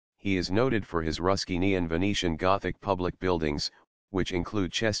He is noted for his Ruscinian Venetian Gothic public buildings, which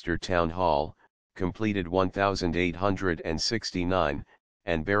include Chester Town Hall, completed 1869,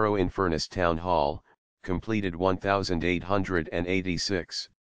 and Barrow-in-Furness Town Hall, completed 1886.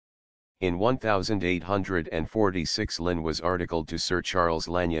 In 1846 Lynn was articled to Sir Charles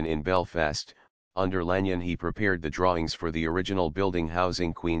Lanyon in Belfast. Under Lanyon he prepared the drawings for the original building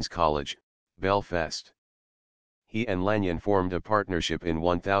housing Queen's College, Belfast. He and Lanyon formed a partnership in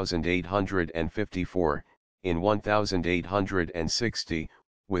 1854, in 1860,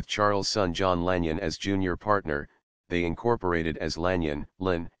 with Charles' son John Lanyon as junior partner, they incorporated as Lanyon,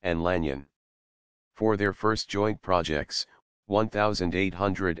 Lynn, and Lanyon. For their first joint projects,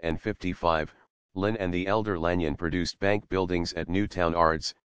 1855, Lynn and the elder Lanyon produced bank buildings at Newtown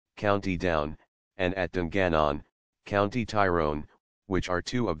Ards, County Down, and at Dungannon, County Tyrone, which are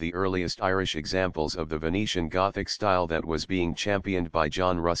two of the earliest Irish examples of the Venetian Gothic style that was being championed by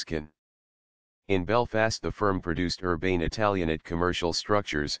John Ruskin. In Belfast the firm produced urbane Italianate commercial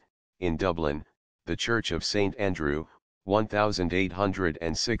structures. In Dublin, the Church of St. Andrew,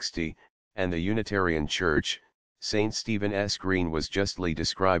 1860, and the Unitarian Church, St. Stephen's Green was justly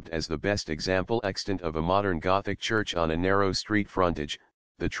described as the best example extant of a modern Gothic church on a narrow street frontage,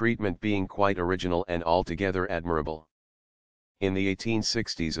 the treatment being quite original and altogether admirable. In the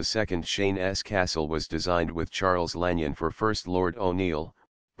 1860s a second Shane's Castle was designed with Charles Lanyon for First Lord O'Neill,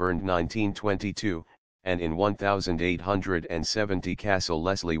 burned 1922, and in 1870 Castle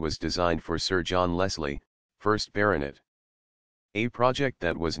Leslie was designed for Sir John Leslie, 1st Baronet. A project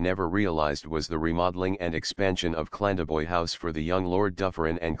that was never realised was the remodelling and expansion of Clandeboy House for the young Lord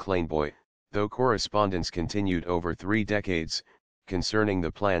Dufferin and Clainboy, though correspondence continued over 3 decades, concerning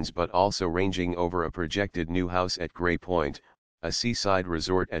the plans but also ranging over a projected new house at Grey Point, a seaside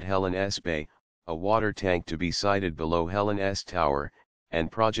resort at Helen's Bay, a water tank to be sited below Helen's Tower,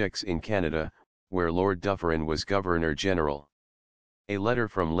 and projects in Canada, where Lord Dufferin was Governor-General. A letter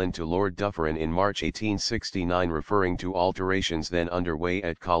from Lynn to Lord Dufferin in March 1869 referring to alterations then underway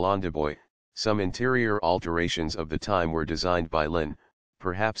at Clandeboy. Some interior alterations of the time were designed by Lynn,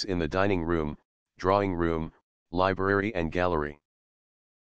 perhaps in the dining room, drawing room, library and gallery.